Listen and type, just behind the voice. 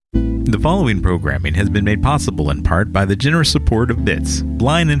following programming has been made possible in part by the generous support of BITS,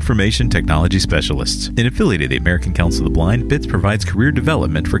 Blind Information Technology Specialists. An affiliate of the American Council of the Blind, BITS provides career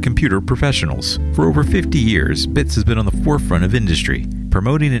development for computer professionals. For over 50 years, BITS has been on the forefront of industry,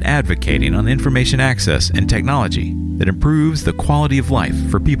 promoting and advocating on information access and technology that improves the quality of life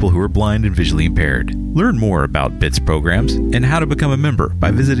for people who are blind and visually impaired. Learn more about BITS programs and how to become a member by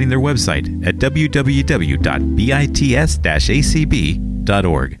visiting their website at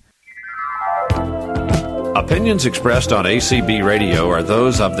www.bits-acb.org. Opinions expressed on ACB Radio are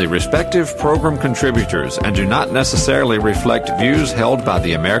those of the respective program contributors and do not necessarily reflect views held by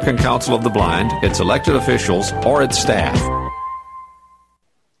the American Council of the Blind, its elected officials, or its staff.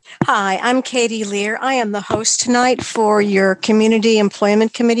 Hi, I'm Katie Lear. I am the host tonight for your Community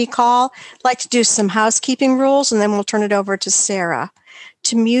Employment Committee call. I'd like to do some housekeeping rules, and then we'll turn it over to Sarah.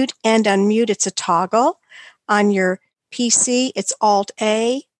 To mute and unmute, it's a toggle. On your PC, it's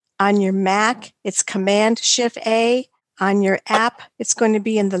Alt-A. On your Mac, it's Command-Shift-A. On your app, it's going to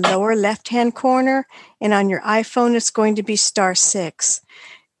be in the lower left-hand corner. And on your iPhone, it's going to be *6.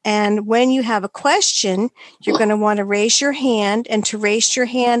 And when you have a question, you're going to want to raise your hand. And to raise your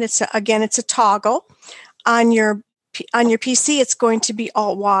hand, it's a toggle. On your PC, it's going to be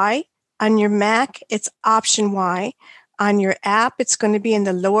Alt-Y. On your Mac, it's Option Y. On your app, it's going to be in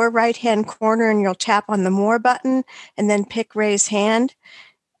the lower right-hand corner, and you'll tap on the More button and then pick Raise Hand.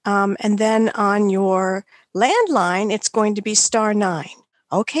 And then on your landline, it's going to be *9.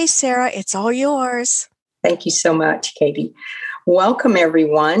 Okay, Sarah, it's all yours. Thank you so much, Katie. Welcome,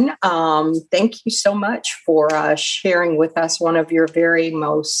 everyone. Thank you so much for sharing with us one of your very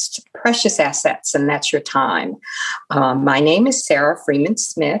most precious assets, and that's your time. My name is Sarah Freeman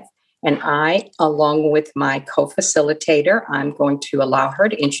Smith, and I, along with my co-facilitator, I'm going to allow her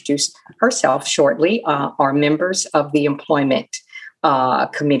to introduce herself shortly, are members of the Employment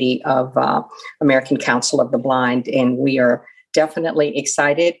Committee of American Council of the Blind, and we are definitely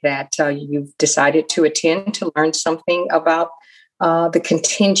excited that you've decided to attend to learn something about the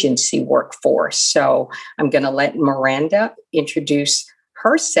contingency workforce. So I'm going to let Miranda introduce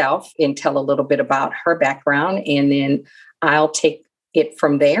herself and tell a little bit about her background, and then I'll take it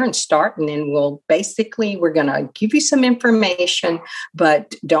from there and start, and then we're going to give you some information,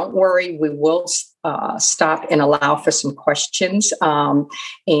 but don't worry, we will stop and allow for some questions.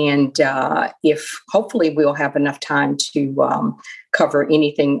 If hopefully we'll have enough time to cover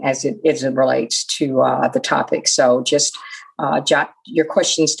anything as it relates to the topic. So just jot your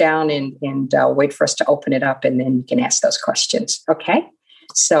questions down and wait for us to open it up, and then you can ask those questions. Okay.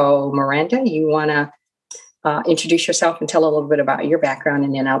 So Miranda, you want to introduce yourself and tell a little bit about your background,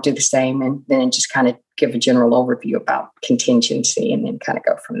 and then I'll do the same, and then just kind of give a general overview about contingency and then kind of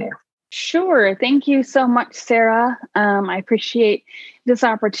go from there. Sure. Thank you so much, Sarah. I appreciate this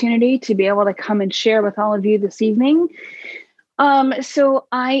opportunity to be able to come and share with all of you this evening. So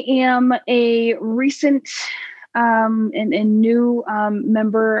I am a recent and new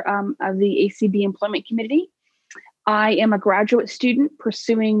member of the ACB Employment Committee. I am a graduate student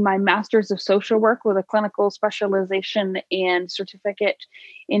pursuing my Master's of Social Work with a clinical specialization and certificate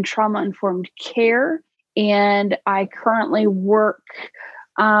in trauma-informed care. And I currently work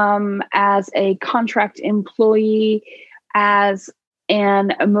as a contract employee as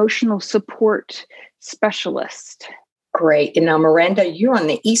an emotional support specialist. Great. And now, Miranda, you're on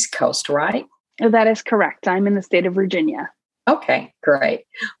the East Coast, right? That is correct. I'm in the state of Virginia. Okay, great.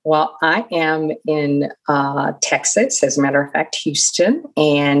 Well, I am in Texas, as a matter of fact, Houston,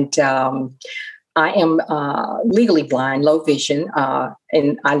 and I am legally blind, low vision,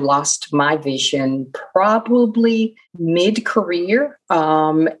 and I lost my vision probably mid-career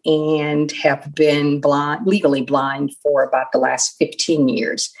and have been legally blind for about the last 15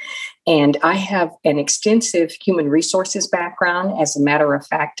 years. And I have an extensive human resources background. As a matter of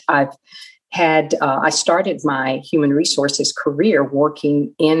fact, I started my human resources career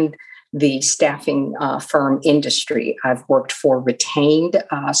working in the staffing firm industry. I've worked for retained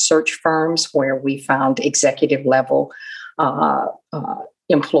search firms where we found executive level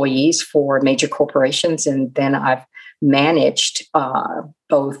employees for major corporations. And then I've managed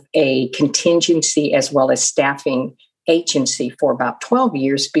both a contingency as well as staffing agency for about 12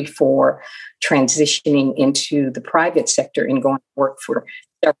 years before transitioning into the private sector and going to work for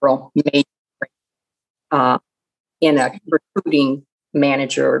several major in a recruiting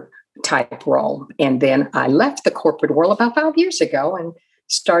manager type role. And then I left the corporate world about 5 years ago and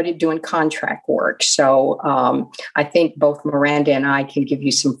started doing contract work. So I think both Miranda and I can give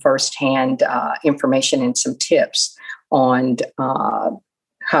you some firsthand information and some tips on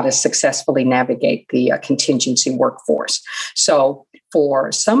how to successfully navigate the contingency workforce. So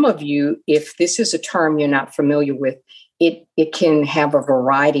for some of you, if this is a term you're not familiar with, it can have a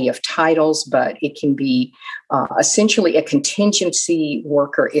variety of titles, but it can be essentially a contingency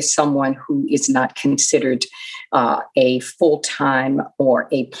worker is someone who is not considered a full-time or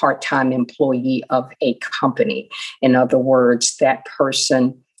a part-time employee of a company. In other words, that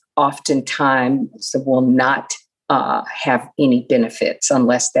person oftentimes will not have any benefits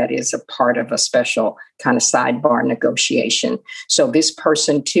unless that is a part of a special kind of sidebar negotiation. So this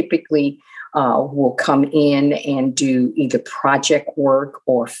person typically will come in and do either project work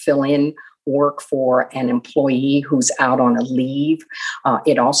or fill in work for an employee who's out on a leave.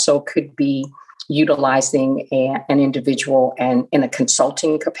 It also could be utilizing an individual and in a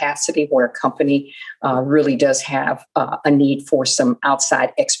consulting capacity where a company really does have a need for some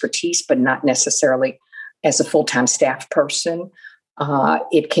outside expertise, but not necessarily as a full-time staff person.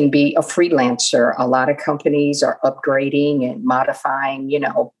 It can be a freelancer. A lot of companies are upgrading and modifying,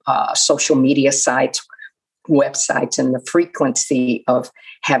 social media sites, websites, and the frequency of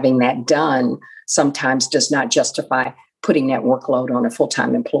having that done sometimes does not justify putting that workload on a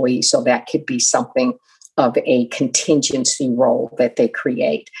full-time employee. So that could be something of a contingency role that they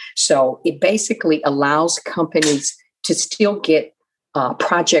create. So it basically allows companies to still get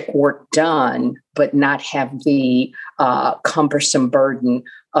project work done, but not have the cumbersome burden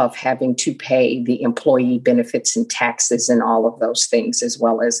of having to pay the employee benefits and taxes and all of those things, as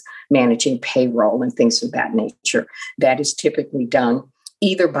well as managing payroll and things of that nature. That is typically done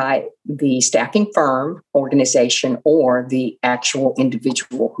either by the staffing firm, organization, or the actual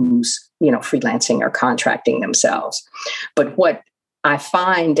individual who's, freelancing or contracting themselves. But what I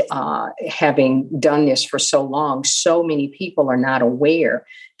find, having done this for so long, so many people are not aware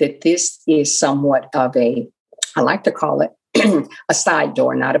that this is somewhat of I like to call it a side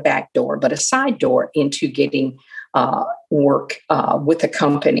door, not a back door, but a side door into getting work with a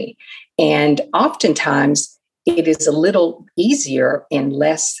company. And oftentimes it is a little easier and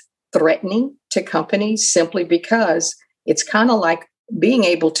less threatening to companies simply because it's kind of like being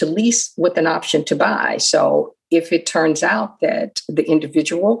able to lease with an option to buy. So if it turns out that the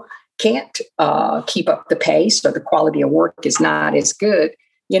individual can't keep up the pace or the quality of work is not as good,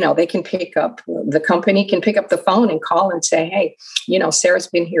 the company can pick up the phone and call and say, hey, Sarah's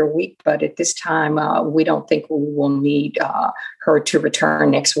been here a week, but at this time, we don't think we will need her to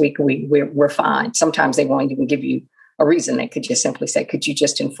return next week. We're fine. Sometimes they won't even give you a reason. They could just simply say, could you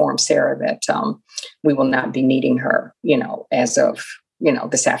just inform Sarah that we will not be needing her, as of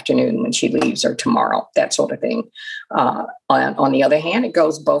this afternoon when she leaves or tomorrow, that sort of thing. On the other hand, it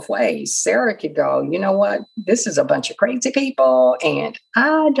goes both ways. Sarah could go, you know what, this is a bunch of crazy people and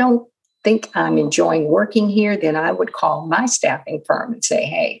I don't think I'm enjoying working here. Then I would call my staffing firm and say,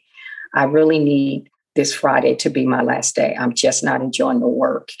 hey, I really need this Friday to be my last day. I'm just not enjoying the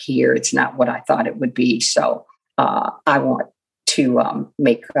work here. It's not what I thought it would be. So I want to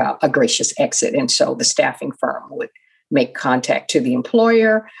make a gracious exit. And so the staffing firm would make contact to the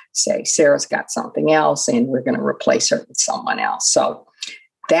employer, say, Sarah's got something else, and we're going to replace her with someone else. So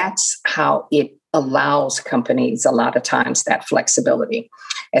that's how it allows companies a lot of times that flexibility.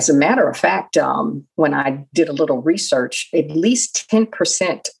 As a matter of fact, when I did a little research, at least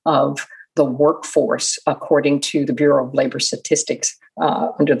 10% of the workforce, according to the Bureau of Labor Statistics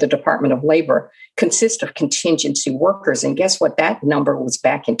under the Department of Labor, consist of contingency workers. And guess what? That number was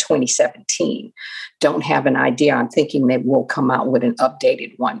back in 2017. Don't have an idea. I'm thinking that we'll come out with an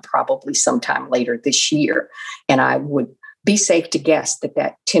updated one probably sometime later this year. And I would be safe to guess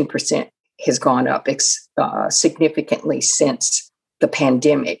that 10% has gone up significantly since the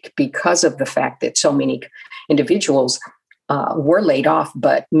pandemic because of the fact that so many individuals were laid off,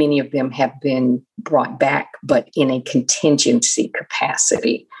 but many of them have been brought back, but in a contingency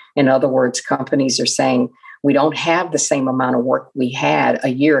capacity. In other words, companies are saying, we don't have the same amount of work we had a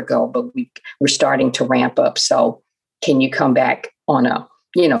year ago, but we're starting to ramp up. So can you come back on a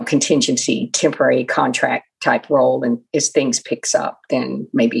contingency, temporary contract type role? And as things picks up, then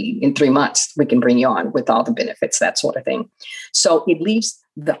maybe in 3 months, we can bring you on with all the benefits, that sort of thing. So it leaves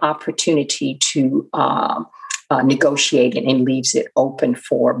the opportunity to negotiate and leaves it open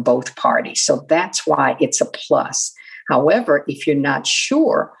for both parties. So that's why it's a plus. However, if you're not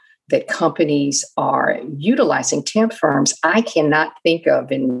sure that companies are utilizing temp firms, I cannot think of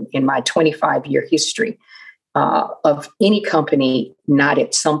in my 25-year history of any company not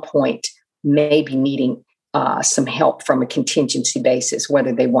at some point maybe needing some help from a contingency basis,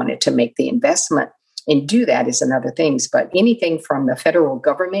 whether they wanted to make the investment and do that is another thing. But anything from the federal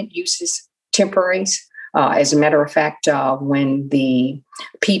government uses temporaries, As a matter of fact, when the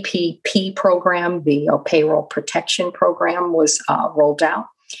PPP program, the Payroll Protection Program, was rolled out,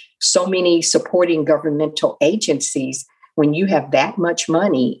 so many supporting governmental agencies, when you have that much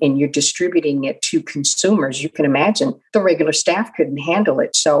money and you're distributing it to consumers, you can imagine the regular staff couldn't handle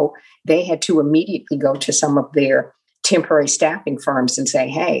it. So they had to immediately go to some of their temporary staffing firms and say,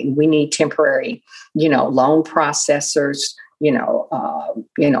 hey, we need temporary, loan processors,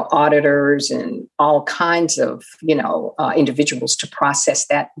 auditors and all kinds of, individuals to process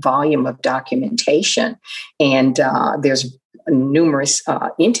that volume of documentation. And there's numerous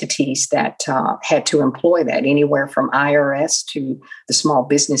entities that had to employ that, anywhere from IRS to the Small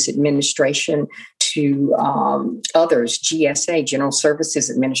Business Administration to others, GSA, General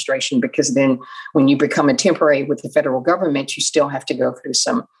Services Administration, because then when you become a temporary with the federal government, you still have to go through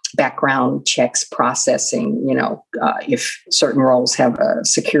some background checks, processing, if certain roles have a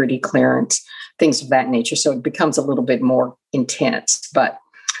security clearance, things of that nature. So it becomes a little bit more intense. But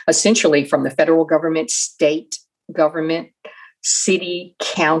essentially, from the federal government, state government, city,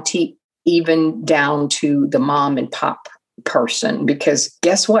 county, even down to the mom and pop person, because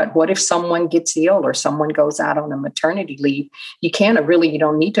guess what if someone gets ill or someone goes out on a maternity leave? You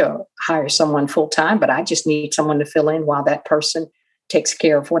don't need to hire someone full-time, but I just need someone to fill in while that person takes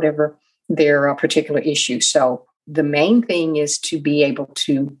care of whatever their particular issue. So the main thing is to be able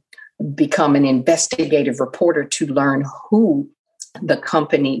to become an investigative reporter to learn who the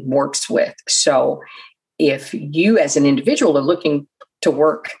company works with. So if you as an individual are looking to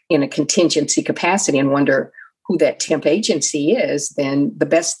work in a contingency capacity and wonder who that temp agency is, then the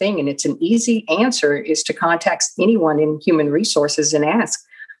best thing, and it's an easy answer, is to contact anyone in human resources and ask,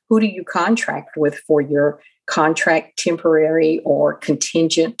 who do you contract with for your contract, temporary, or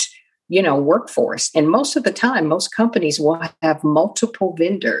contingent, workforce? And most of the time, most companies will have multiple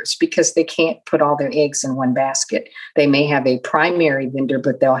vendors because they can't put all their eggs in one basket. They may have a primary vendor,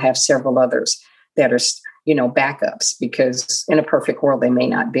 but they'll have several others that are, backups, because in a perfect world, they may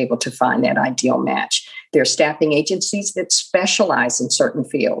not be able to find that ideal match. There are staffing agencies that specialize in certain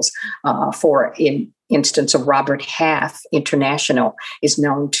fields. For instance, of Robert Half International is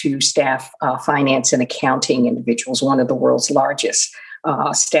known to staff finance and accounting individuals, one of the world's largest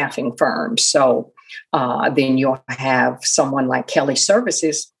staffing firms. So then you'll have someone like Kelly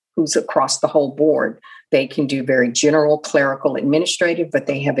Services, who's across the whole board. They can do very general, clerical, administrative, but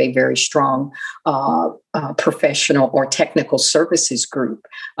they have a very strong professional or technical services group.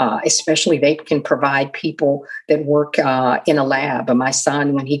 Especially, they can provide people that work in a lab. My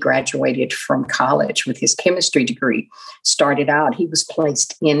son, when he graduated from college with his chemistry degree, started out, he was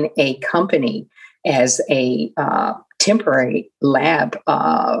placed in a company as a temporary lab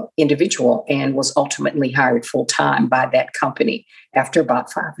individual and was ultimately hired full-time by that company after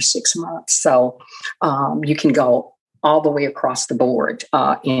about 5 or 6 months. So you can go all the way across the board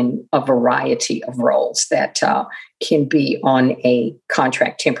in a variety of roles that can be on a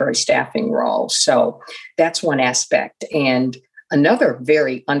contract temporary staffing role. So that's one aspect. And another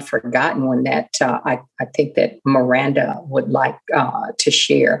very unforgotten one that I think that Miranda would like to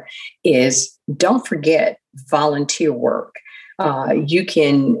share is, don't forget volunteer work. You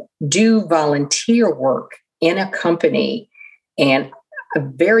can do volunteer work in a company, and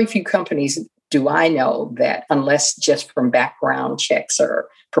very few companies do I know that, unless just from background checks or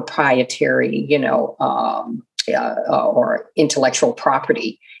proprietary, or intellectual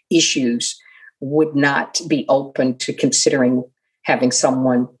property issues, would not be open to considering having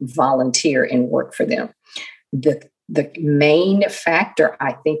someone volunteer and work for them. The main factor,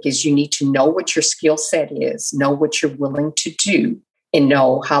 I think, is you need to know what your skill set is, know what you're willing to do, and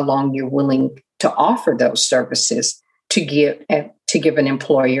know how long you're willing to offer those services to give an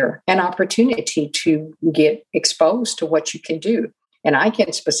employer an opportunity to get exposed to what you can do. And I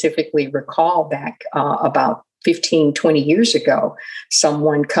can specifically recall back about 15, 20 years ago,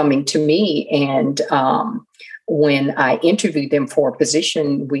 someone coming to me, and when I interviewed them for a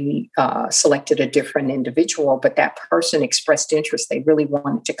position, we selected a different individual, but that person expressed interest. They really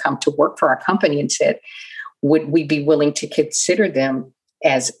wanted to come to work for our company and said, would we be willing to consider them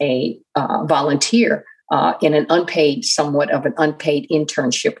as a volunteer in an unpaid, somewhat of an unpaid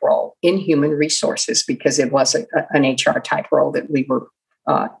internship role in human resources, because it was an HR type role that we were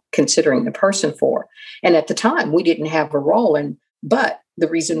considering the person for. And at the time, we didn't have a role. But the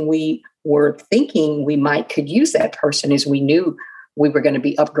reason we were thinking we could use that person is we knew we were going to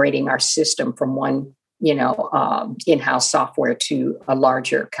be upgrading our system from one, in-house software to a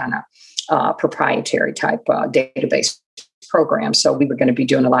larger kind of proprietary type database program. So we were going to be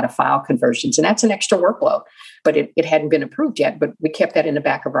doing a lot of file conversions, and that's an extra workload. But it hadn't been approved yet. But we kept that in the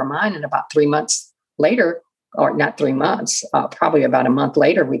back of our mind, and about 3 months later, or not 3 months, probably about a month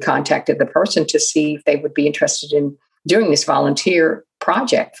later, we contacted the person to see if they would be interested in doing this volunteer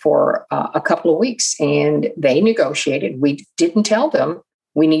project for a couple of weeks. And they negotiated. We didn't tell them,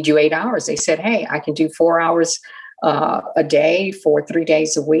 we need you 8 hours. They said, hey, I can do 4 hours a day for 3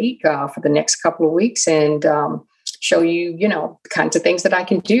 days a week for the next couple of weeks, and show you, the kinds of things that I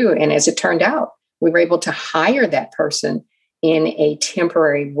can do. And as it turned out, we were able to hire that person in a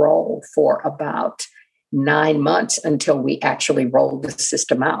temporary role for about 9 months until we actually rolled the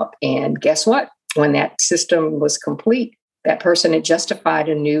system out. And guess what? When that system was complete, that person had justified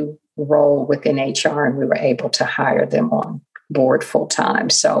a new role within HR, and we were able to hire them on board full time.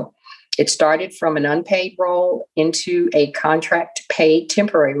 So it started from an unpaid role into a contract paid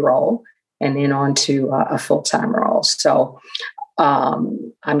temporary role, and then on to a full-time role. So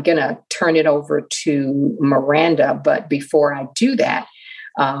I'm going to turn it over to Miranda. But before I do that,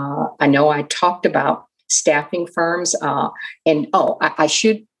 I know I talked about staffing firms. I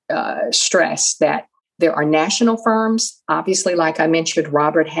should stress that there are national firms, obviously, like I mentioned,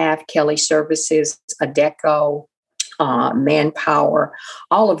 Robert Half, Kelly Services, Adecco, Manpower.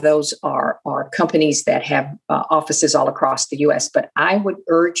 All of those are companies that have offices all across the U.S. But I would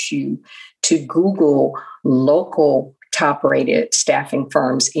urge you to Google local top-rated staffing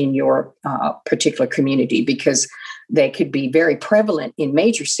firms in your particular community, because they could be very prevalent in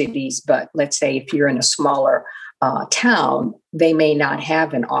major cities. But let's say if you're in a smaller town, they may not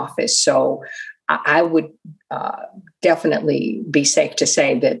have an office. So I would definitely be safe to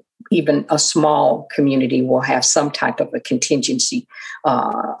say that even a small community will have some type of a contingency,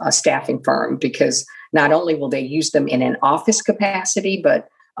 a staffing firm, because not only will they use them in an office capacity, but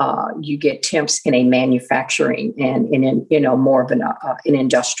you get temps in a manufacturing and in more of an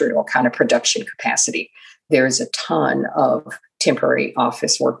industrial kind of production capacity. There is a ton of temporary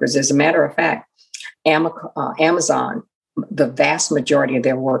office workers. As a matter of fact, Amazon, the vast majority of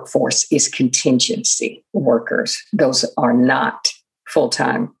their workforce is contingency workers. Those are not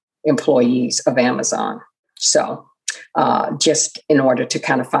full-time employees of Amazon. So just in order to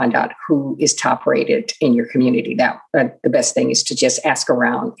kind of find out who is top rated in your community, that the best thing is to just ask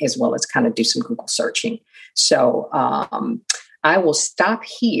around, as well as kind of do some Google searching. So I will stop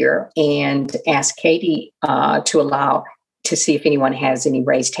here and ask Katie to see if anyone has any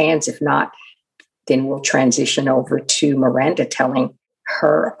raised hands. If not, then we'll transition over to Miranda telling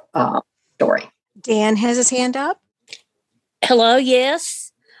her story. Dan has his hand up. Hello,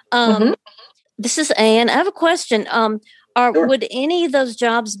 yes. This is Ann. I have a question. Sure. Would any of those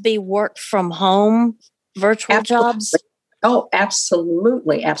jobs be work from home, virtual jobs? Oh,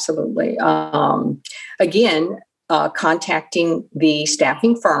 absolutely. Absolutely. Again, contacting the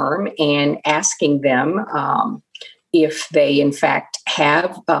staffing firm and asking them if they, in fact,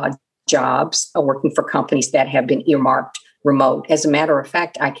 have jobs working for companies that have been earmarked remote. As a matter of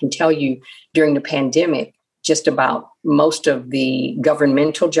fact, I can tell you during the pandemic, just about most of the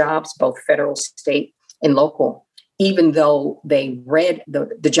governmental jobs, both federal, state, and local, even though they read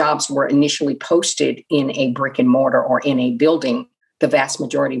the jobs were initially posted in a brick and mortar or in a building, the vast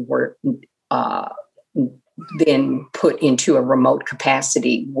majority were then put into a remote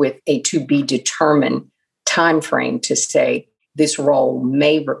capacity with a to be determined time frame to say this role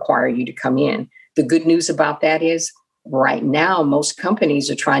may require you to come in. The good news about that is right now, most companies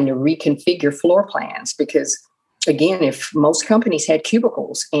are trying to reconfigure floor plans because, again, if most companies had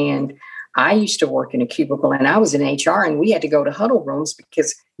cubicles, and I used to work in a cubicle and I was in HR, and we had to go to huddle rooms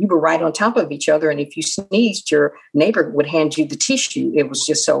because you were right on top of each other. And if you sneezed, your neighbor would hand you the tissue. It was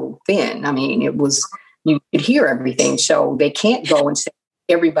just so thin. I mean, you could hear everything. So they can't go and say,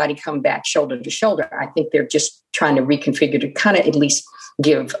 everybody come back shoulder to shoulder. I think they're just trying to reconfigure to kind of at least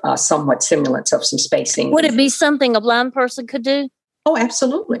give somewhat semblance of some spacing. Would it be something a blind person could do? Oh,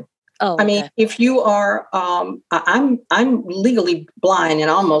 absolutely. Oh, I mean, if you are, I'm legally blind, and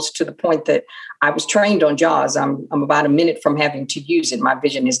almost to the point that I was trained on JAWS. I'm about a minute from having to use it. My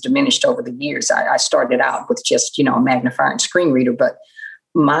vision has diminished over the years. I started out with just, a magnifier and screen reader, but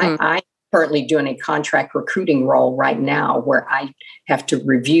I'm currently doing a contract recruiting role right now where I have to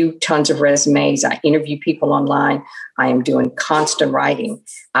review tons of resumes. I interview people online. I am doing constant writing.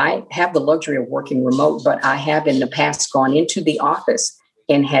 I have the luxury of working remote, but I have in the past gone into the office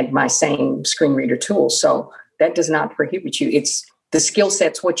and had my same screen reader tools. So that does not prohibit you. It's the skill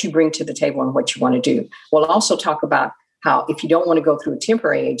sets, what you bring to the table and what you want to do. We'll also talk about how if you don't want to go through a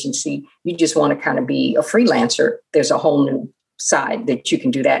temporary agency, you just want to kind of be a freelancer, there's a whole new side that you can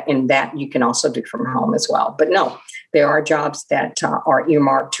do that, and that you can also do from home as well. But no, there are jobs that are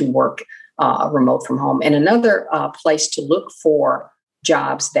earmarked to work remote from home. And another place to look for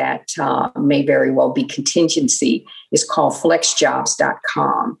jobs that may very well be contingency is called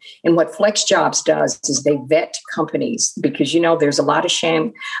flexjobs.com. And what FlexJobs does is they vet companies because, there's a lot of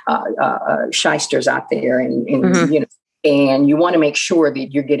shysters out there and and you want to make sure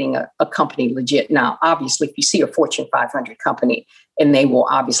that you're getting a company legit. Now, obviously, if you see a Fortune 500 company and they will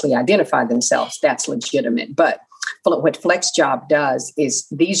obviously identify themselves, that's legitimate. But what FlexJob does is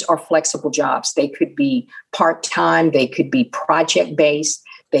these are flexible jobs. They could be part-time. They could be project-based.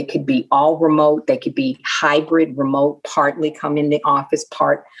 They could be all remote. They could be hybrid remote, partly come in the office,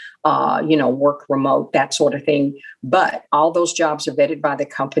 part, work remote, that sort of thing. But all those jobs are vetted by the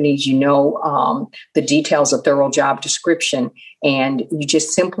companies. The details of thorough job description, and you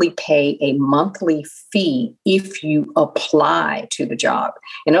just simply pay a monthly fee if you apply to the job.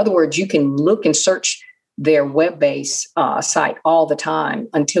 In other words, you can look and search their web-based site all the time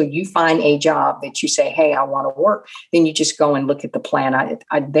until you find a job that you say, hey, I want to work. Then you just go and look at the plan.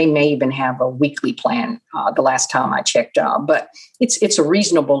 They may even have a weekly plan the last time I checked, but it's a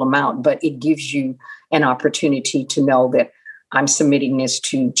reasonable amount, but it gives you an opportunity to know that I'm submitting this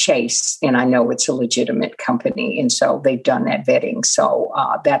to Chase and I know it's a legitimate company. And so they've done that vetting. So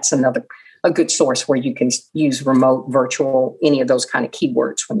that's a good source where you can use remote, virtual, any of those kind of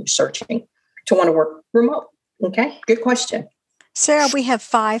keywords when you're searching to want to work remote. Okay, good question. Sarah, we have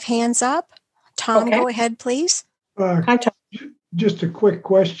 5 hands up. Tom, Go ahead, please. Hi, Tom. Just a quick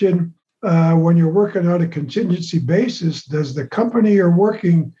question. When you're working on a contingency basis, does the company you're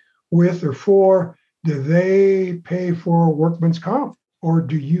working with or for, do they pay for workman's comp or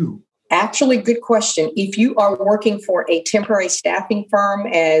do you? Actually, good question. If you are working for a temporary staffing firm,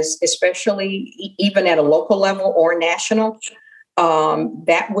 especially even at a local level or national,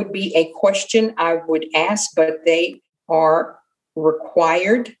 that would be a question I would ask, but they are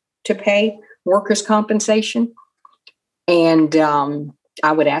required to pay workers' compensation. And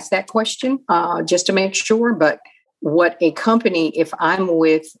I would ask that question just to make sure. But what a company, if I'm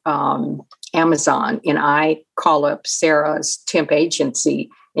with Amazon and I call up Sarah's temp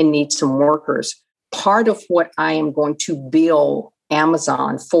agency and need some workers, part of what I am going to bill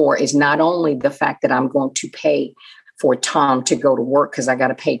Amazon for is not only the fact that I'm going to pay for Tom to go to work because I got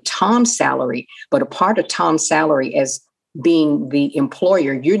to pay Tom's salary, but a part of Tom's salary as being the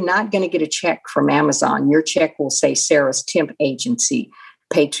employer, you're not going to get a check from Amazon. Your check will say Sarah's temp agency,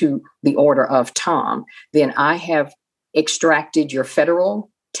 pay to the order of Tom. Then I have extracted your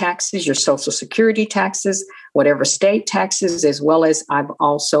federal taxes, your Social Security taxes, whatever state taxes, as well as I've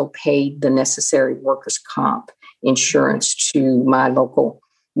also paid the necessary workers' comp insurance to my local,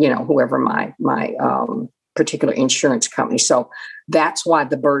 whoever my particular insurance company. So that's why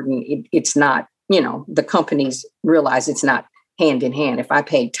the burden, it's not, the companies realize it's not hand in hand. If I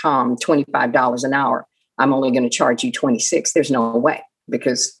paid Tom $25 an hour, I'm only going to charge you $26. There's no way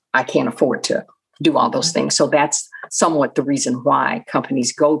because I can't afford to do all those things. So that's somewhat the reason why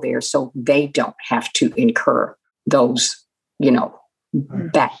companies go there. So they don't have to incur those,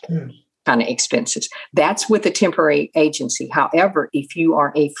 back kind of expenses. That's with a temporary agency. However, if you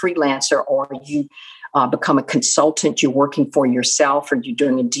are a freelancer or you become a consultant, you're working for yourself or you're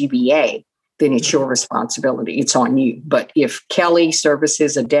doing a DBA, then it's your responsibility. It's on you. But if Kelly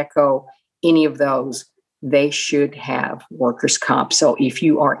Services, Adecco, any of those, they should have workers' comp. So if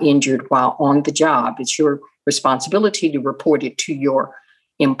you are injured while on the job, it's your responsibility to report it to your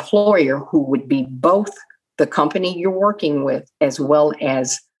employer, who would be both the company you're working with as well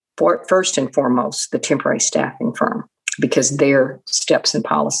as, first and foremost, the temporary staffing firm, because their steps and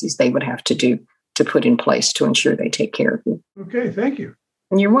policies they would have to do to put in place to ensure they take care of you. Okay, thank you.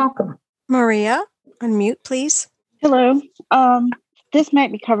 You're welcome. Maria, unmute, please. Hello. This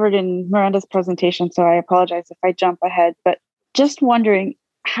might be covered in Miranda's presentation, so I apologize if I jump ahead, but just wondering,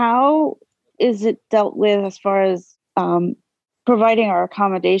 how is it dealt with as far as providing our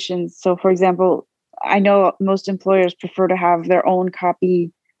accommodations? So, for example, I know most employers prefer to have their own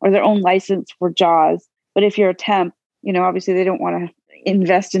copy or their own license for JAWS, but if you're a temp, obviously they don't want to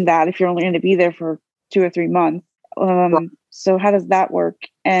invest in that if you're only going to be there for 2 or 3 months. So how does that work?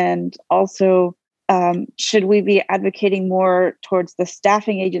 And also, should we be advocating more towards the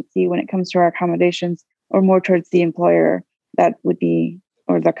staffing agency when it comes to our accommodations, or more towards the employer that would be,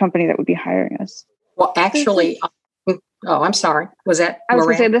 or the company that would be hiring us? Well, actually, I'm sorry. Was that I was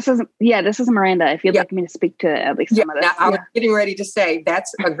going to say, this is Miranda, if you'd like me to speak to at least some of this. I was getting ready to say,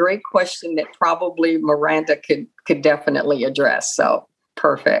 that's a great question that probably Miranda could definitely address. So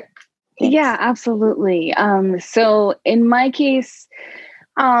perfect. Thanks. Yeah, absolutely. So in my case,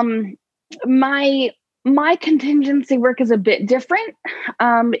 my contingency work is a bit different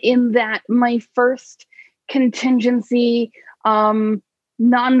in that my first contingency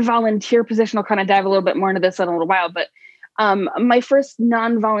non-volunteer position, I'll kind of dive a little bit more into this in a little while, but my first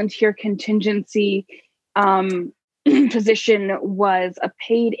non-volunteer contingency position was a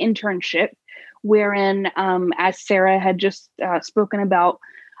paid internship, wherein, as Sarah had just spoken about,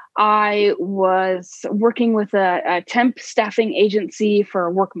 I was working with a temp staffing agency for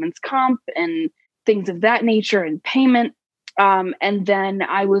workman's comp and things of that nature and payment. And then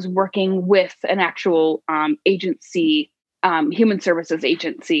I was working with an actual agency, human services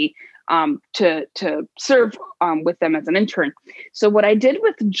agency, to serve with them as an intern. So what I did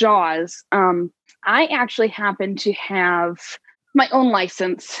with JAWS, I actually happened to have my own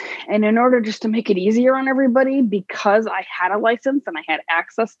license. And in order just to make it easier on everybody, because I had a license and I had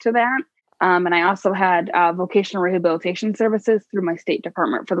access to that, and I also had vocational rehabilitation services through my state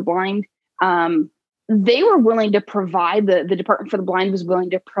Department for the Blind, they were willing to provide, the Department for the Blind was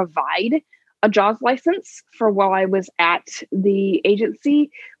willing to provide a JAWS license for while I was at the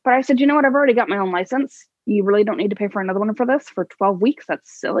agency. But I said, you know what, I've already got my own license. You really don't need to pay for another one for this for 12 weeks. That's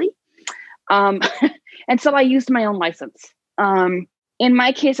silly. And so I used my own license. In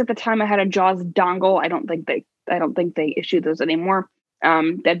my case, at the time, I had a JAWS dongle. I don't think they issue those anymore.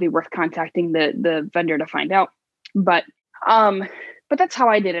 That'd be worth contacting the vendor to find out. But that's how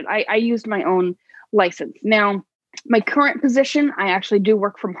I did it. I used my own license. Now, my current position, I actually do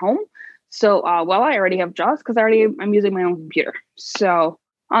work from home. So, I already have JAWS because I'm using my own computer. So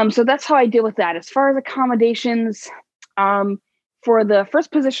that's how I deal with that. As far as accommodations, for the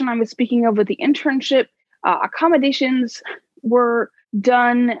first position I was speaking of with the internship, accommodations were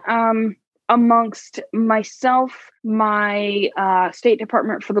done amongst myself, my State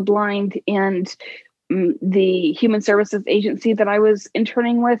Department for the Blind, and the human services agency that I was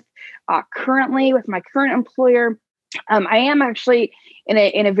interning with. Currently, with my current employer, I am actually in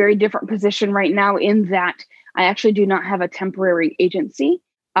a very different position right now, in that I actually do not have a temporary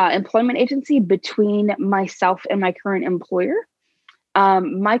employment agency between myself and my current employer.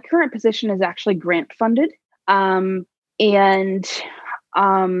 My current position is actually grant funded, and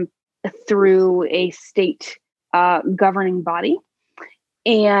through a state governing body.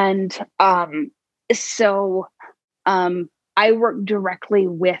 And so I work directly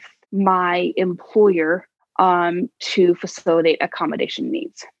with my employer to facilitate accommodation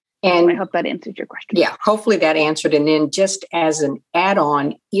needs. And I hope that answered your question. Yeah, hopefully that answered. And then just as an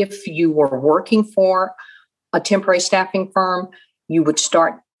add-on, if you were working for a temporary staffing firm, you would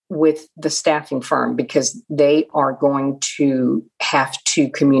start with the staffing firm, because they are going to have to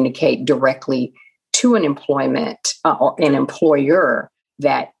communicate directly to an employment or an employer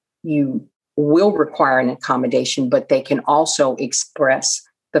that you will require an accommodation, but they can also express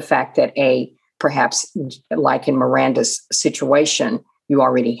the fact that perhaps like in Miranda's situation, you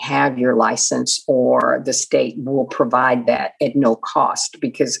already have your license, or the state will provide that at no cost.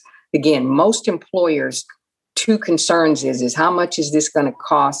 Because again, most employers, two concerns is how much is this going to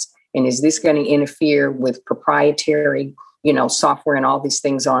cost? And is this going to interfere with proprietary, software and all these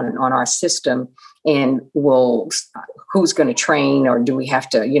things on our system? And who's going to train, or do we have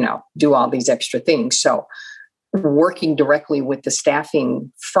to, do all these extra things? So working directly with the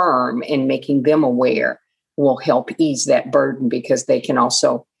staffing firm and making them aware will help ease that burden, because they can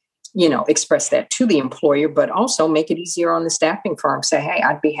also, express that to the employer, but also make it easier on the staffing firm. Say, hey,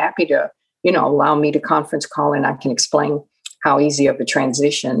 I'd be happy to, allow me to conference call, and I can explain how easy of a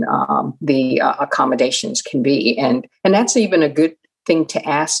transition the accommodations can be. And that's even a good thing to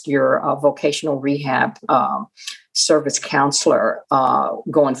ask your vocational rehab service counselor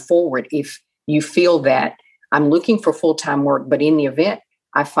going forward. If you feel that I'm looking for full-time work, but in the event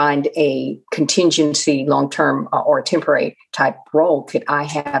I find a contingency, long-term or temporary type role, could I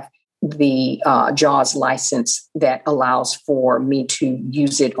have the JAWS license that allows for me to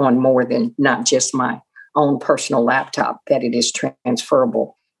use it on more than not just my own personal laptop, that it is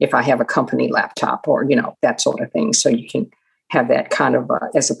transferable if I have a company laptop or, that sort of thing. So you can have that kind of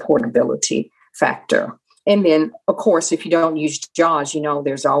as a portability factor. And then, of course, if you don't use JAWS,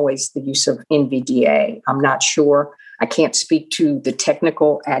 there's always the use of NVDA. I'm not sure. I can't speak to the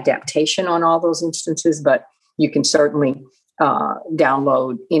technical adaptation on all those instances, but you can certainly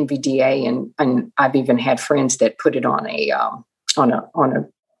download NVDA. And I've even had friends that put it on a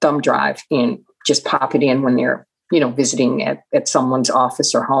thumb drive and just pop it in when they're, visiting at someone's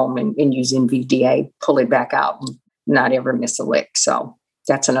office or home, and use NVDA, pull it back out and not ever miss a lick. So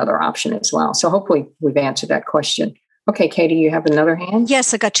that's another option as well. So hopefully we've answered that question. Okay, Katie, you have another hand?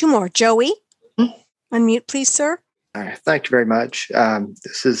 Yes, I got two more. Joey, unmute, please, sir. All right, thank you very much.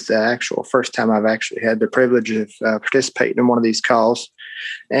 This is the actual first time I've actually had the privilege of participating in one of these calls.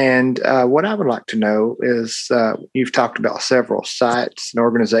 And what I would like to know is you've talked about several sites and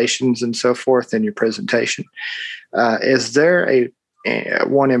organizations and so forth in your presentation. Is there a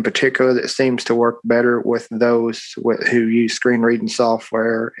one in particular that seems to work better with those who use screen reading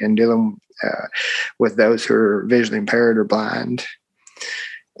software and dealing with those who are visually impaired or blind?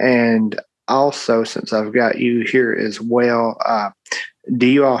 And also, since I've got you here as well, do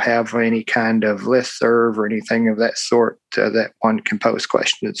you all have any kind of listserv or anything of that sort that one can post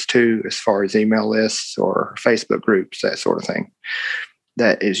questions to, as far as email lists or Facebook groups, that sort of thing,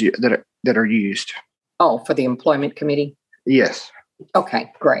 that are used? Oh, for the employment committee? Yes.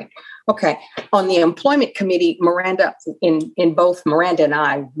 Okay, great. Okay. On the employment committee, Miranda, in both Miranda and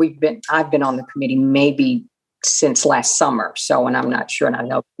I've been on the committee maybe since last summer. So, and I'm not sure, and I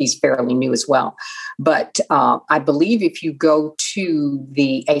know he's fairly new as well. But I believe if you go to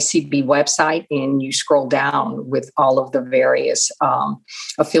the ACB website and you scroll down with all of the various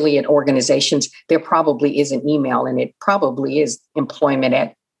affiliate organizations, there probably is an email, and it probably is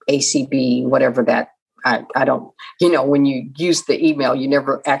employment@ACB, whatever that. I don't, when you use the email, you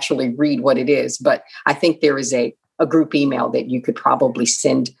never actually read what it is. But I think there is a group email that you could probably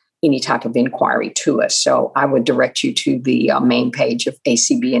send any type of inquiry to us. So I would direct you to the main page of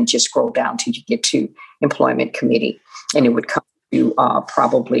ACB and just scroll down till you get to Employment Committee. And it would come to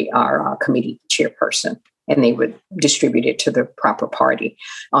probably our committee chairperson, and they would distribute it to the proper party.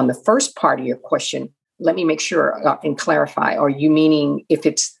 On the first part of your question, let me make sure and clarify. Are you meaning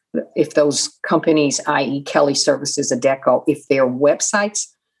if those companies, i.e. Kelly Services, Adecco, if their websites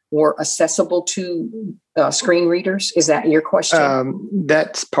were accessible to screen readers? Is that your question?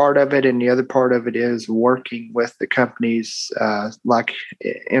 That's part of it. And the other part of it is working with the companies, like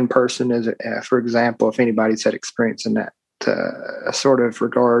in person, as for example, if anybody's had experience in that sort of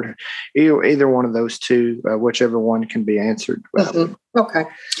regard, either one of those two, whichever one can be answered. Mm-hmm. Okay.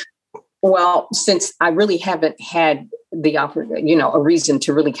 Well, since I really haven't had the a reason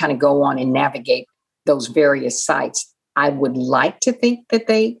to really kind of go on and navigate those various sites, I would like to think that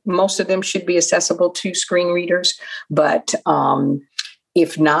most of them should be accessible to screen readers, but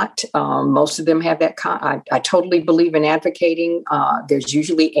if not, most of them have that. I totally believe in advocating. There's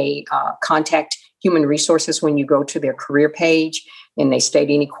usually a contact human resources when you go to their career page, and they state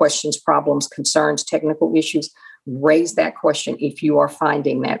any questions, problems, concerns, technical issues. Raise that question if you are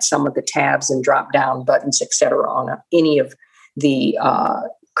finding that some of the tabs and drop down buttons, et cetera, on any of the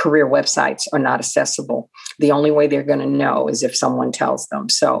career websites are not accessible. The only way they're going to know is if someone tells them.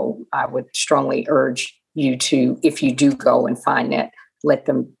 So I would strongly urge you to, if you do go and find that, let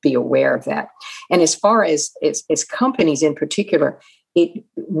them be aware of that. And as far as companies in particular, it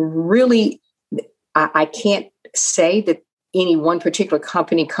really, I can't say that any one particular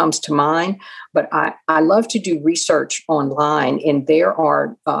company comes to mind, but I love to do research online, and there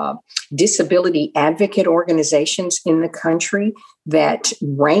are disability advocate organizations in the country that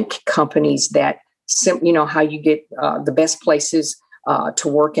rank companies that, how you get the best places to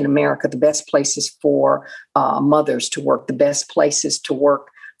work in America, the best places for mothers to work, the best places to work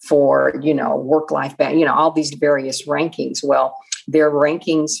for, work-life balance, all these various rankings. Well, there are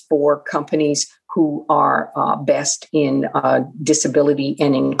rankings for companies who are best in disability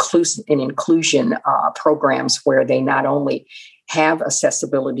and inclusion programs, where they not only have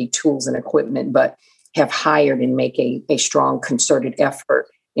accessibility tools and equipment, but have hired and make a strong concerted effort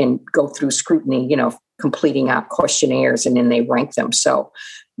and go through scrutiny, completing out questionnaires, and then they rank them. So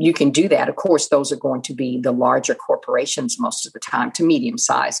you can do that. Of course, those are going to be the larger corporations most of the time, to medium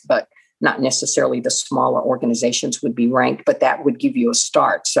size, but not necessarily the smaller organizations would be ranked, but that would give you a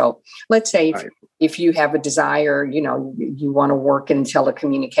start. So let's say if you have a desire, you want to work in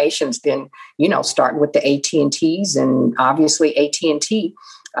telecommunications, then, start with the AT&Ts, and obviously AT&T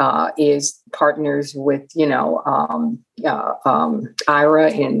is partners with,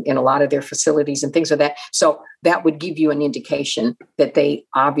 IRA in a lot of their facilities and things like that. So that would give you an indication that they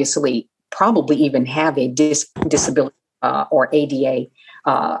obviously probably even have a disability or ADA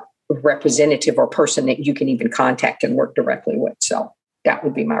representative or person that you can even contact and work directly with. So that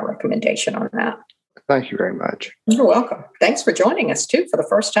would be my recommendation on that. Thank you very much. You're welcome. Thanks for joining us too for the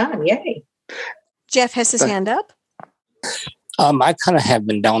first time. Yay. Jeff has his hand up. I kind of have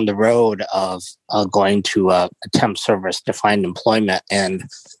been down the road of going to a temp service to find employment, and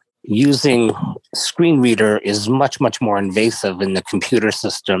using screen reader is much, much more invasive in the computer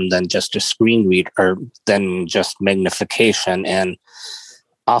system than just a screen reader, or than just magnification. And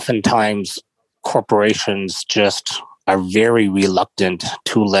oftentimes corporations just are very reluctant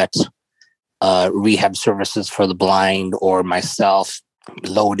to let rehab services for the blind or myself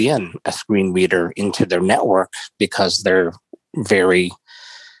load in a screen reader into their network, because they're very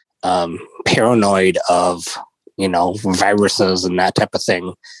paranoid of, viruses and that type of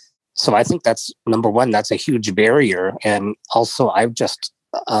thing. So I think that's number one, that's a huge barrier. And also I've just,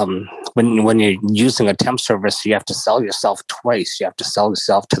 when you're using a temp service, you have to sell yourself twice. You have to sell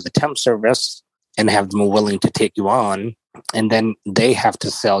yourself to the temp service and have them willing to take you on. And then they have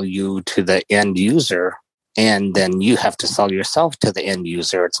to sell you to the end user. And then you have to sell yourself to the end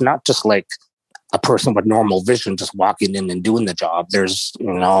user. It's not just like a person with normal vision just walking in and doing the job. There's,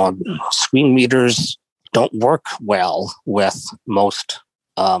 screen readers don't work well with most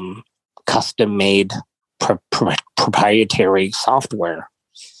custom-made proprietary software.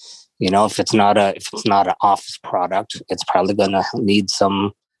 If it's not an office product, it's probably going to need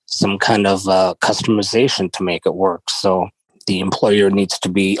some kind of customization to make it work. So the employer needs to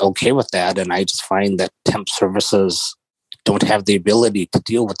be okay with that. And I just find that temp services don't have the ability to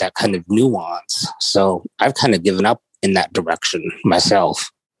deal with that kind of nuance. So I've kind of given up in that direction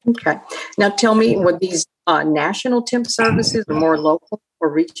myself. Okay. Now tell me, were these national temp services or more local or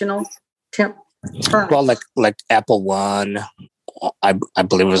regional temp firms? Well, like Apple One, I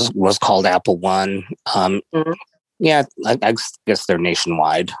believe was called Apple One. Yeah, I guess they're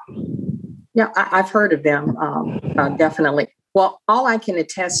nationwide. Yeah, I've heard of them, definitely. Well, all I can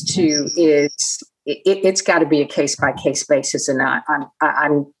attest to is it's got to be a case-by-case basis. And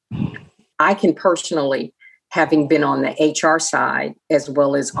I can personally, having been on the HR side as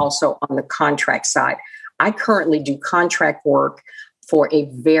well as also on the contract side, I currently do contract work for a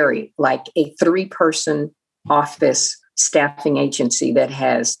 3-person office staffing agency that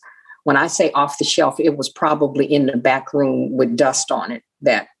has, when I say off the shelf, it was probably in the back room with dust on it.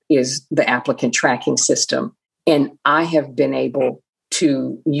 That is the applicant tracking system. And I have been able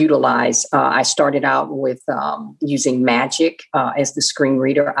to utilize, I started out with using Magic as the screen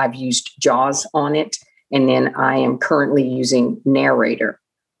reader. I've used JAWS on it. And then I am currently using Narrator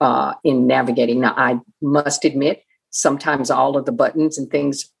in navigating. Now, I must admit, sometimes all of the buttons and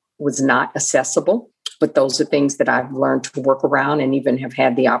things was not accessible, but those are things that I've learned to work around and even have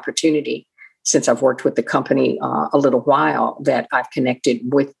had the opportunity since I've worked with the company a little while that I've connected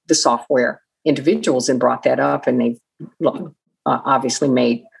with the software individuals and brought that up. And they've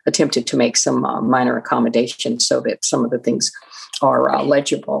obviously attempted to make some minor accommodations so that some of the things are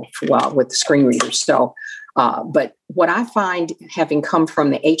legible with the screen readers. So, but what I find, having come from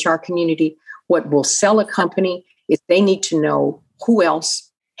the HR community, what will sell a company is they need to know who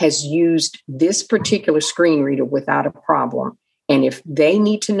else has used this particular screen reader without a problem. And if they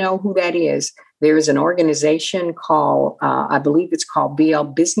need to know who that is, there is an organization called, I believe it's called BL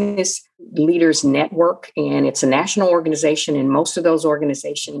Business Leaders Network, and it's a national organization. And most of those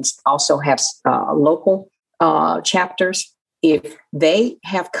organizations also have local chapters. If they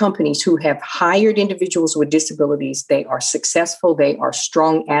have companies who have hired individuals with disabilities, they are successful. They are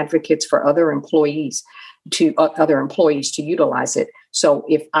strong advocates for other employees to utilize it. So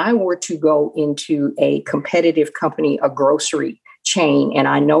if I were to go into a competitive company, a grocery chain, and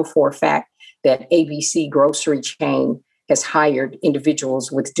I know for a fact that ABC grocery chain has hired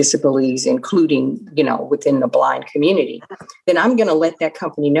individuals with disabilities, including, within the blind community, then I'm going to let that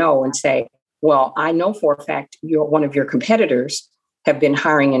company know and say, well, I know for a fact one of your competitors have been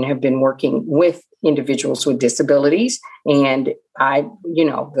hiring and have been working with individuals with disabilities. And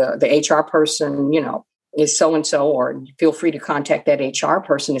the HR person, is so-and-so, or feel free to contact that HR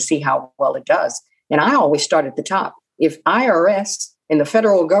person to see how well it does. And I always start at the top. If IRS and the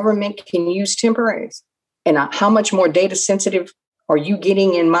federal government can use temporaries, and how much more data sensitive are you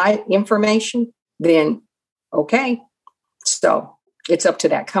getting in my information, then okay. So it's up to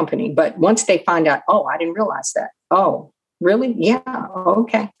that company. But once they find out, oh, I didn't realize that. Oh, really? Yeah.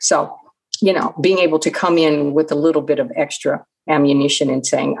 Okay. So, being able to come in with a little bit of extra ammunition and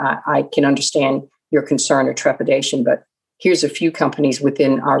saying, I can understand your concern or trepidation, but here's a few companies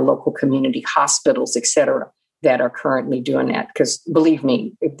within our local community, hospitals, et cetera, that are currently doing that. Because believe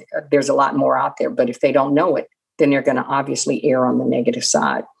me, there's a lot more out there. But if they don't know it, then they're going to obviously err on the negative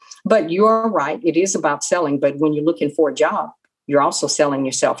side. But you are right. It is about selling. But when you're looking for a job, you're also selling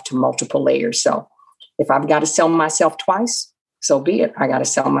yourself to multiple layers. So if I've got to sell myself twice, so be it. I got to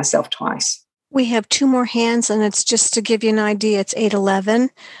sell myself twice. We have 2 more hands, and it's just to give you an idea. It's 811.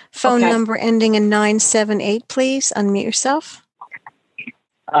 Phone number ending in 978, please. Unmute yourself.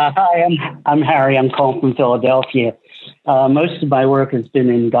 Hi, I'm Harry. I'm calling from Philadelphia. Most of my work has been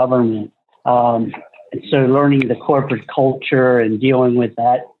in government. So learning the corporate culture and dealing with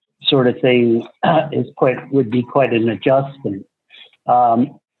that sort of thing would be quite an adjustment.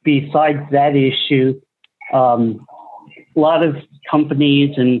 Besides that issue, a lot of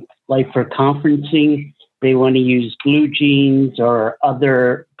companies and like for conferencing, they want to use BlueJeans or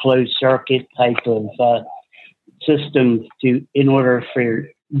other closed circuit type of systems in order for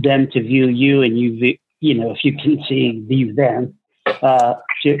them to view you and you, if you can view them,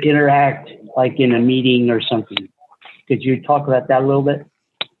 to interact like in a meeting or something. Could you talk about that a little bit?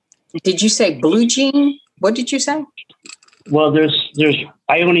 Did you say BlueJeans? What did you say? Well,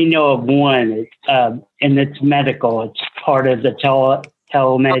 I only know of one, and it's medical. It's part of the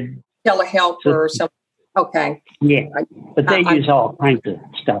telemed. Telehealth or something. Okay. Yeah, but they use all kinds of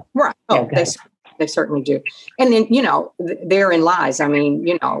stuff. Right. Oh, they certainly do. And then, therein lies. I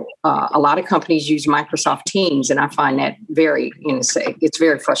mean, a lot of companies use Microsoft Teams, and I find that it's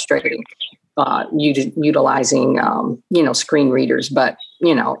very frustrating utilizing, screen readers. But,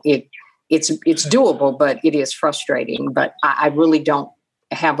 it's doable, but it is frustrating. But I really don't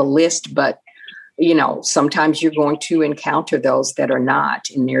have a list, but sometimes you're going to encounter those that are not.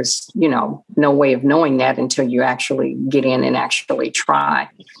 And there's, no way of knowing that until you actually get in and actually try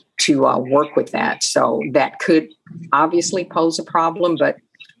to work with that. So that could obviously pose a problem, but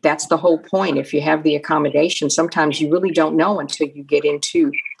that's the whole point. If you have the accommodation, sometimes you really don't know until you get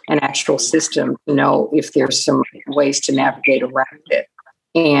into an actual system to know if there's some ways to navigate around it.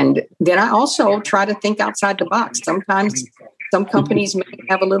 And then I also try to think outside the box. Sometimes some companies may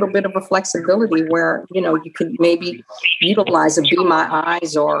have a little bit of a flexibility where, you could maybe utilize a Be My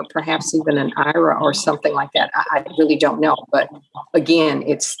Eyes or perhaps even an Aira or something like that. I really don't know. But again,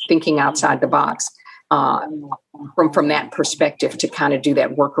 it's thinking outside the box from that perspective to kind of do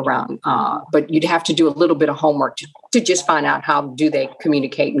that workaround. But you'd have to do a little bit of homework to just find out how do they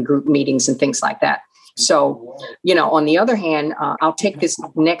communicate in group meetings and things like that. So, on the other hand, I'll take this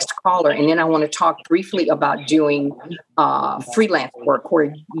next caller, and then I want to talk briefly about doing freelance work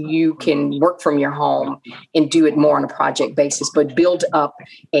where you can work from your home and do it more on a project basis, but build up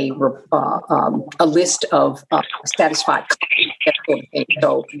a list of satisfied clients.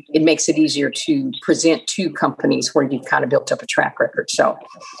 So it makes it easier to present to companies where you've kind of built up a track record. So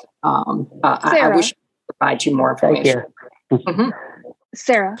I wish I could provide you more information. Mm-hmm.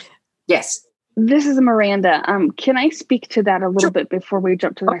 Sarah. Yes. This is Miranda. Can I speak to that a little bit before we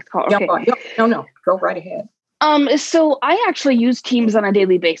jump to the next call? Okay. No. Go right ahead. So I actually use Teams on a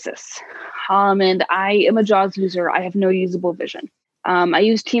daily basis. And I am a JAWS user. I have no usable vision. I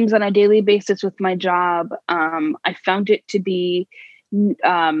use Teams on a daily basis with my job. I found it to be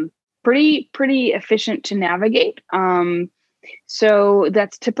pretty efficient to navigate. So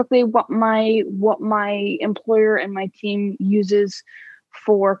that's typically what my employer and my team uses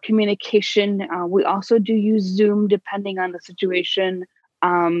for communication. We also do use Zoom depending on the situation.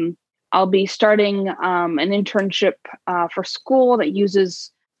 I'll be starting an internship for school that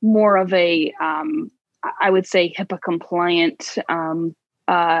uses more of a, I would say, HIPAA compliant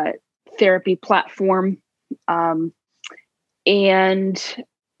therapy platform. But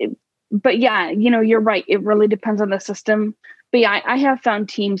yeah, you're right. It really depends on the system. But yeah, I have found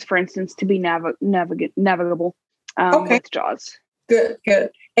Teams, for instance, to be navigable with JAWS. Good.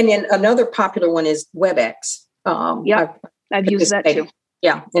 And then another popular one is WebEx. I've used that too.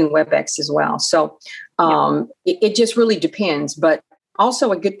 Yeah, and WebEx as well. So it just really depends. But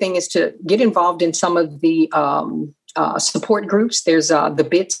also a good thing is to get involved in some of the support groups. There's the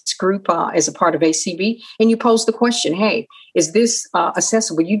BITS group as a part of ACB. And you pose the question, hey, is this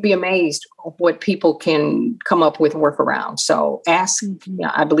accessible? You'd be amazed what people can come up with workarounds. So ask,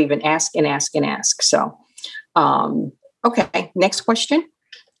 I believe in ask and ask and ask. So, okay, next question.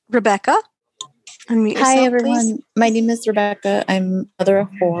 Rebecca. Unmute yourself, Hi, everyone. please. My name is Rebecca. I'm mother of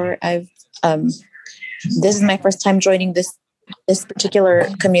 4. I've this is my first time joining this particular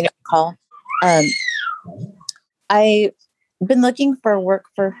community call. I've been looking for work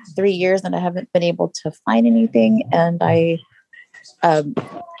for 3 years and I haven't been able to find anything. And I'm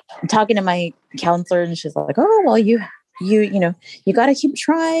talking to my counselor and she's like, "Oh, well, you got to keep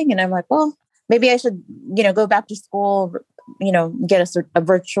trying." And I'm like, "Well, maybe I should, go back to school, get a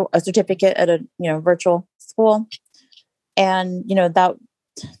certificate at a, virtual school." And, that,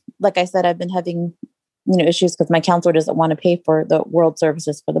 like I said, I've been having, issues because my counselor doesn't want to pay for the World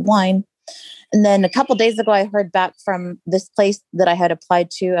Services for the Blind. And then a couple of days ago, I heard back from this place that I had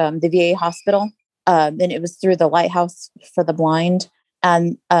applied to, the VA hospital. And it was through the Lighthouse for the Blind.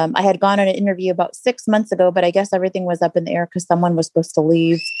 And I had gone on an interview about 6 months ago, but I guess everything was up in the air because someone was supposed to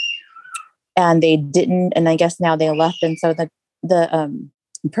leave and they didn't. And I guess now they left. And so the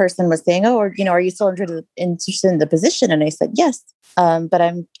person was saying, "Oh, are you still interested in the position?" And I said, "Yes." But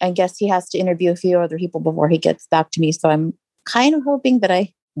I guess he has to interview a few other people before he gets back to me. So I'm kind of hoping that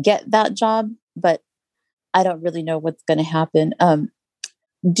I get that job, but I don't really know what's going to happen.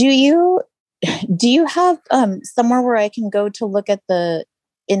 Do you do you have somewhere where I can go to look at the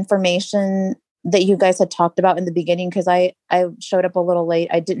information that you guys had talked about in the beginning? Because I showed up a little late.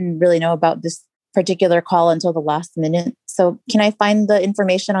 I didn't really know about this particular call until the last minute. So can I find the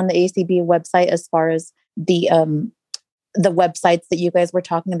information on the ACB website as far as the websites that you guys were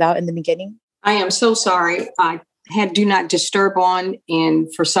talking about in the beginning? I am so sorry. I had do not disturb on, and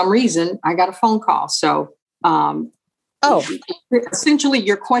for some reason I got a phone call. So essentially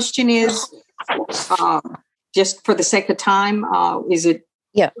your question is, just for the sake of time, is it?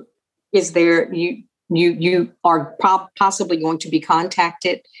 Yeah. Is there you are possibly going to be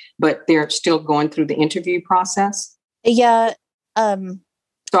contacted, but they're still going through the interview process? Yeah. So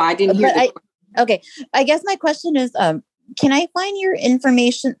I didn't hear. Okay. I guess my question is, can I find your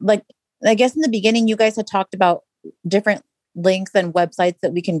information? Like, I guess in the beginning, you guys had talked about different links and websites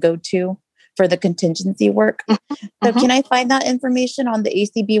that we can go to for the contingency work. So can I find that information on the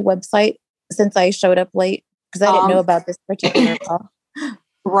ACB website since I showed up late? Because I didn't know about this particular call.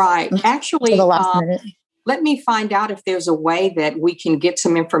 Right. Actually, the last minute. Let me find out if there's a way that we can get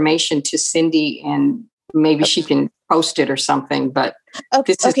some information to Cindy and maybe she can post it or something. But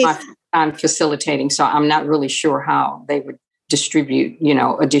this is my first time facilitating, so I'm not really sure how they would distribute,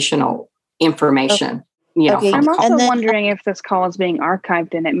 additional information. I'm also wondering if this call is being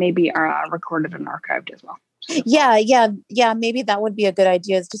archived, and it may be recorded and archived as well. Yeah. Maybe that would be a good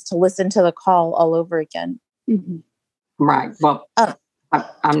idea, is just to listen to the call all over again. Mm-hmm. Right. Well,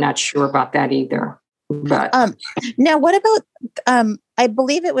 I'm not sure about that either. But now, what about? I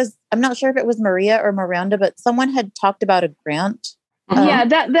believe it was. I'm not sure if it was Maria or Miranda, but someone had talked about a grant. Yeah,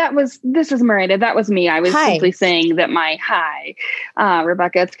 that was. This is Miranda. That was me. I was simply saying that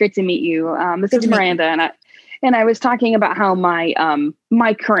Rebecca. It's great to meet you. This is Miranda, and I was talking about how my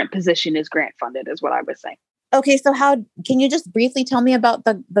my current position is grant funded, is what I was saying. Okay, so can you just briefly tell me about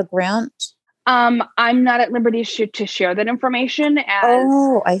the grant? I'm not at liberty to share that information, as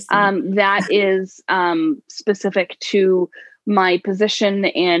I see. That is specific to my position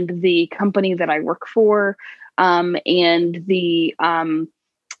and the company that I work for, and the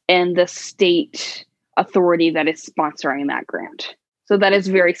state authority that is sponsoring that grant. So that is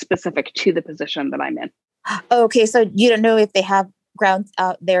very specific to the position that I'm in. Okay, so you don't know if they have grants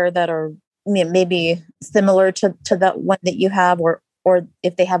out there that are maybe similar to that one that you have, or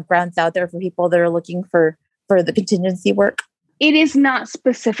if they have grants out there for people that are looking for the contingency work? It is not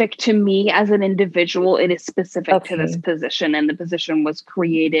specific to me as an individual. It is specific to this position, and the position was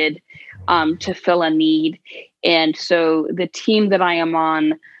created to fill a need. And so the team that I am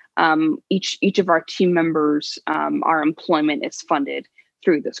on, each of our team members, our employment is funded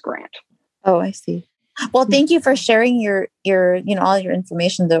through this grant. Oh, I see. Well, thank you for sharing your all your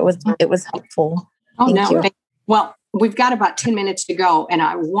information. That it was helpful. Thank you. Well, we've got about 10 minutes to go, and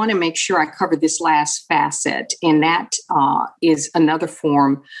I want to make sure I cover this last facet, and that is another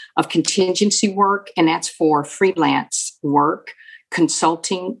form of contingency work, and that's for freelance work,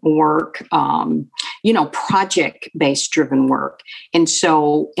 consulting work, project-based driven work. And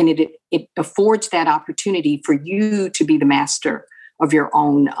so, it affords that opportunity for you to be the master of your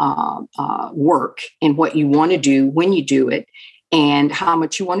own work and what you want to do when you do it and how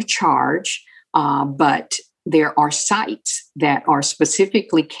much you want to charge. But there are sites that are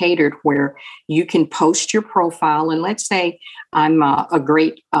specifically catered where you can post your profile. And let's say I'm a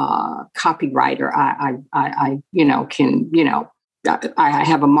great copywriter. I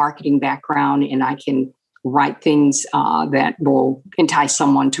have a marketing background, and I can write things that will entice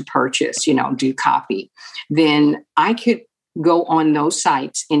someone to purchase, do copy. Then I could go on those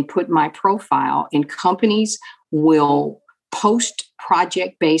sites and put my profile, and companies will post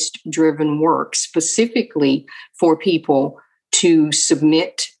project-based driven work specifically for people to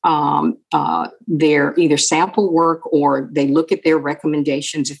submit their either sample work, or they look at their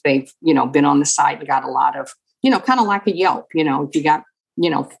recommendations if they've, been on the site and got a lot of, kind of like a Yelp, if you got,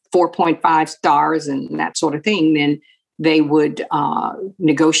 4.5 stars and that sort of thing, then they would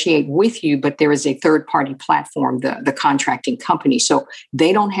negotiate with you, but there is a third-party platform, the contracting company. So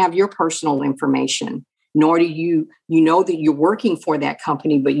they don't have your personal information, nor do you know that you're working for that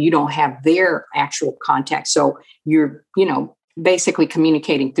company, but you don't have their actual contact. So you're, basically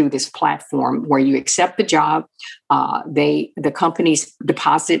communicating through this platform where you accept the job. The companies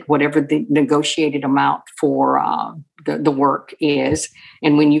deposit whatever the negotiated amount for the work is.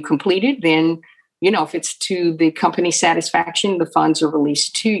 And when you complete it, then, if it's to the company's satisfaction, the funds are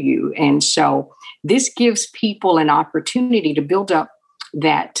released to you. And so this gives people an opportunity to build up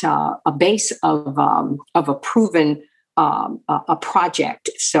that a base of a proven a project,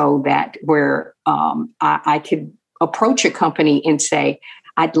 so that where I could approach a company and say,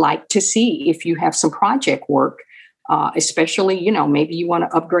 I'd like to see if you have some project work, especially, maybe you want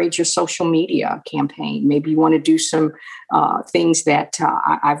to upgrade your social media campaign. Maybe you want to do some things that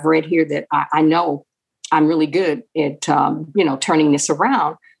I've read here that I know I'm really good at, turning this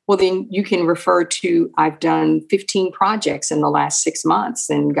around. Well, then you can refer to, I've done 15 projects in the last 6 months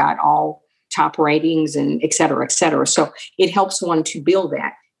and got all top ratings and et cetera, et cetera. So it helps one to build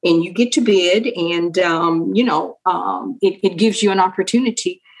that. And you get to bid and, it gives you an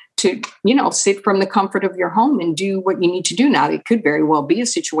opportunity to, sit from the comfort of your home and do what you need to do. Now, it could very well be a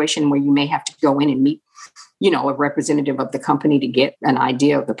situation where you may have to go in and meet, a representative of the company to get an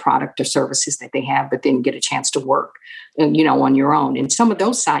idea of the product or services that they have, but then get a chance to work, on your own. And some of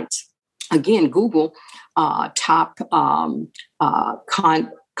those sites, again, Google top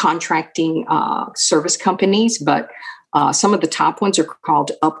contracting service companies, but some of the top ones are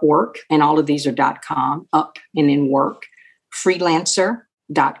called Upwork, and all of these are .com, up and then work,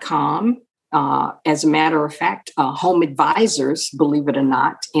 freelancer.com. As a matter of fact, Home Advisors, believe it or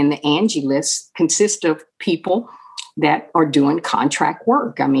not, in the Angie list consist of people that are doing contract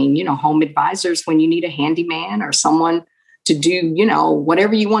work. I mean, Home Advisors, when you need a handyman or someone to do,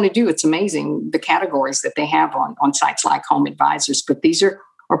 whatever you want to do, it's amazing the categories that they have on sites like Home Advisors. But these are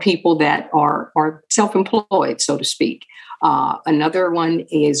people that are self-employed, so to speak. Another one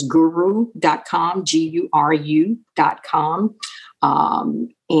is guru.com, GURU.com.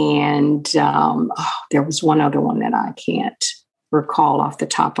 There was one other one that I can't recall off the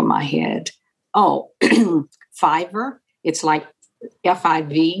top of my head. Oh, Fiverr. It's like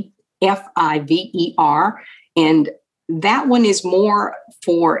FIVER. And that one is more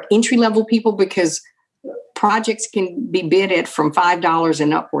for entry-level people because projects can be bid at from $5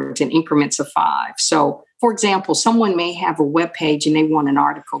 and upwards in increments of 5. So, for example, someone may have a web page and they want an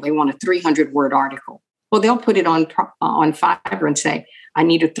article. They want a 300-word article. Well, they'll put it on Fiverr and say, I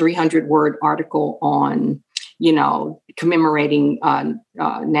need a 300-word article on, commemorating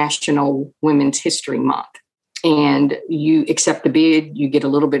National Women's History Month. And you accept the bid, you get a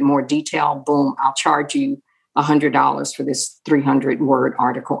little bit more detail. Boom, I'll charge you $100 for this 300-word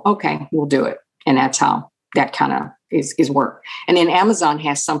article. Okay, we'll do it. And that's how that kind of is work. And then Amazon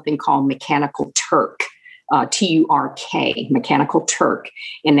has something called Mechanical Turk, TURK, Mechanical Turk.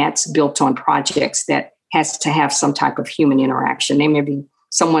 And that's built on projects that has to have some type of human interaction. They may be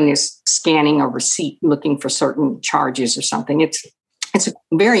someone is scanning a receipt looking for certain charges or something. It's a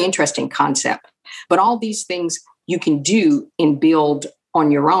very interesting concept. But all these things you can do and build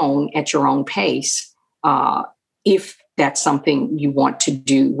on your own at your own pace if that's something you want to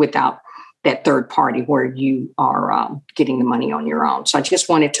do without that third party where you are getting the money on your own. So I just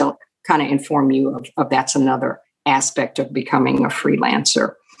wanted to kind of inform you of that's another aspect of becoming a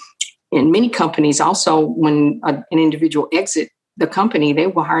freelancer. And many companies also, when an individual exit the company, they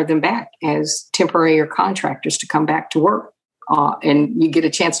will hire them back as temporary or contractors to come back to work. And you get a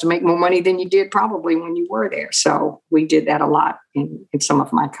chance to make more money than you did probably when you were there. So we did that a lot in some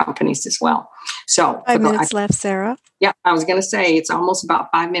of my companies as well. So 5 minutes left, Sarah. Yeah, I was going to say it's almost about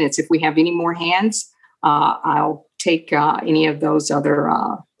 5 minutes. If we have any more hands, I'll take any of those other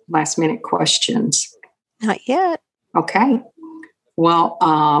last minute questions. Not yet. Okay. Well,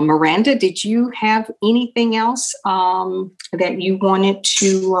 Miranda, did you have anything else that you wanted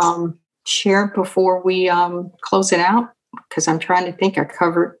to share before we close it out? Because I'm trying to think. I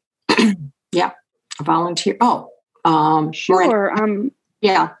covered, volunteer. Sure.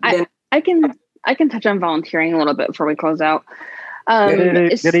 Yeah. I can touch on volunteering a little bit before we close out.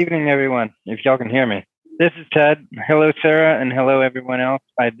 Good evening, everyone. If y'all can hear me, this is Ted. Hello, Sarah, and hello, everyone else.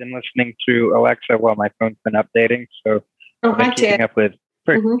 I've been listening through Alexa while my phone's been updating, so I've been keeping up with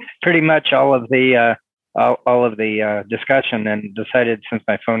pretty much all of the discussion, and decided since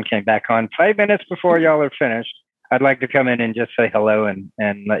my phone came back on 5 minutes before y'all are finished, I'd like to come in and just say hello and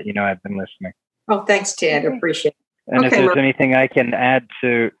let you know I've been listening. Oh, thanks, Ted. Appreciate it. And if there's anything I can add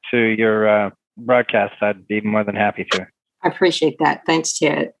to your broadcast, I'd be more than happy to. I appreciate that. Thanks,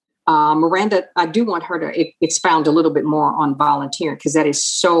 Ted. Miranda, I do want her to expound a little bit more on volunteering, because that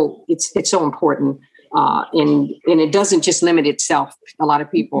is it's so important. And it doesn't just limit itself. A lot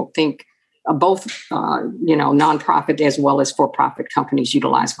of people think both, nonprofit as well as for-profit companies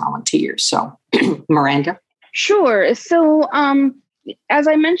utilize volunteers. So, Miranda. Sure. So, as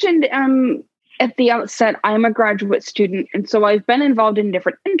I mentioned at the outset, I'm a graduate student, and so I've been involved in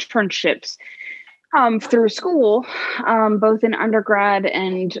different internships through school, both in undergrad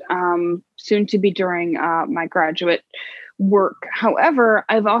and soon to be during my graduate work. However,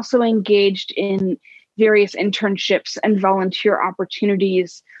 I've also engaged in various internships and volunteer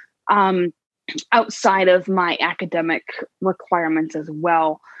opportunities outside of my academic requirements as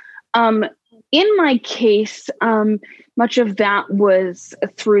well. In my case, much of that was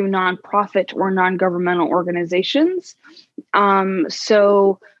through nonprofit or non-governmental organizations.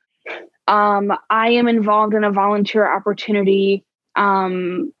 So I am involved in a volunteer opportunity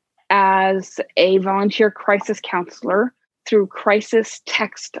as a volunteer crisis counselor through Crisis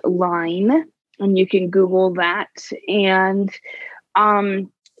Text Line, and you can Google that. And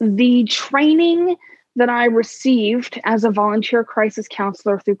the training that I received as a volunteer crisis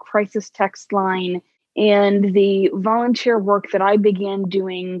counselor through Crisis Text Line and the volunteer work that I began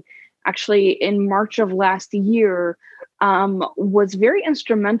doing actually in March of last year was very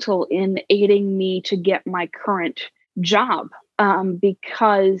instrumental in aiding me to get my current job,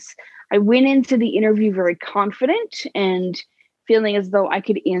 because I went into the interview very confident and feeling as though I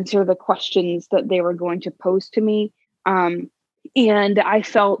could answer the questions that they were going to pose to me. And I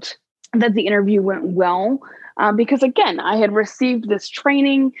felt that the interview went well because, again, I had received this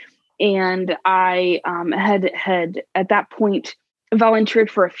training, and I had at that point volunteered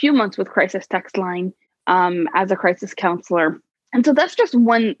for a few months with Crisis Text Line as a crisis counselor. And so that's just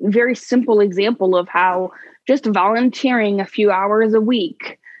one very simple example of how just volunteering a few hours a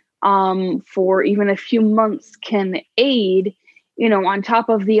week for even a few months can aid, on top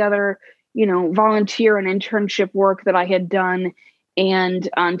of the other, volunteer and internship work that I had done. And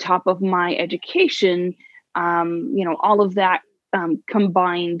on top of my education, all of that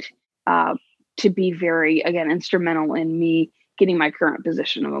combined to be very, again, instrumental in me getting my current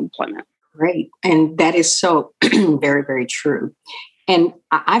position of employment. Great. And that is so very, very true. And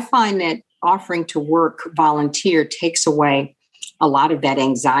I find that offering to work volunteer takes away a lot of that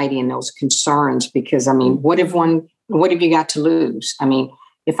anxiety and those concerns, because, what have you got to lose?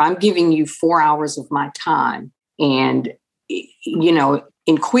 If I'm giving you 4 hours of my time and,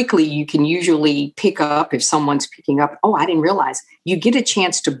 and quickly you can usually pick up if someone's picking up, oh, I didn't realize, you get a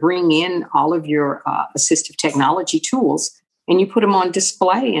chance to bring in all of your assistive technology tools and you put them on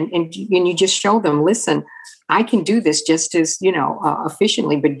display and you just show them, listen, I can do this just as,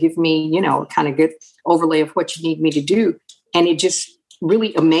 efficiently, but give me, kind of good overlay of what you need me to do. And it just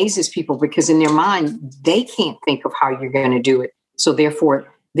really amazes people because in their mind, they can't think of how you're going to do it. So therefore,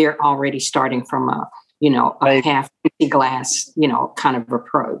 they're already starting from a half empty glass, kind of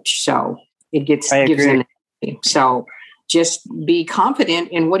approach. So it gives them. So just be confident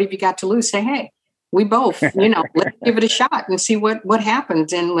in what have you got to lose. Say, hey, we both, let's give it a shot and see what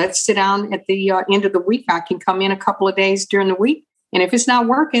happens. And let's sit down at the end of the week. I can come in a couple of days during the week. And if it's not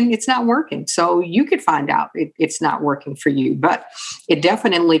working, it's not working. So you could find out it's not working for you. But it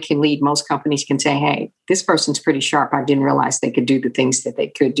definitely can lead. Most companies can say, hey, this person's pretty sharp. I didn't realize they could do the things that they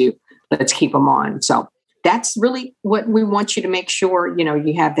could do. Let's keep them on. So that's really what we want you to make sure,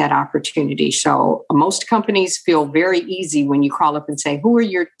 you have that opportunity. So most companies feel very easy when you call up and say, who are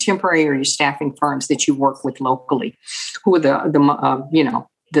your temporary or your staffing firms that you work with locally? Who are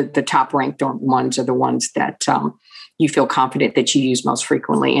the top ranked ones are the ones that you feel confident that you use most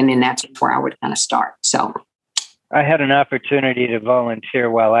frequently. And then that's where I would kind of start. So I had an opportunity to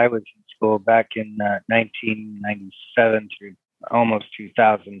volunteer while I was in school back in 1997 through almost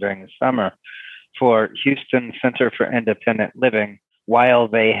 2000 during the summer for Houston Center for Independent Living, while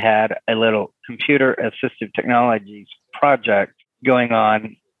they had a little computer assistive technologies project going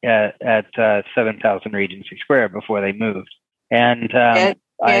on at 7000 Regency Square before they moved. And I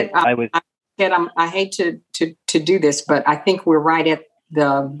hate to do this, but I think we're right at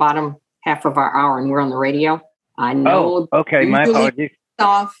the bottom half of our hour and we're on the radio. I know. Oh, okay. My apologies.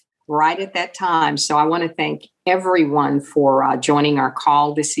 Off right at that time. So I want to thank everyone for joining our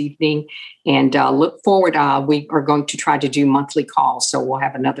call this evening and look forward. We are going to try to do monthly calls. So we'll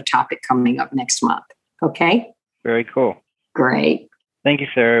have another topic coming up next month. Okay. Very cool. Great. Thank you,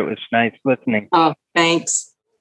 Sarah. It was nice listening. Oh, thanks.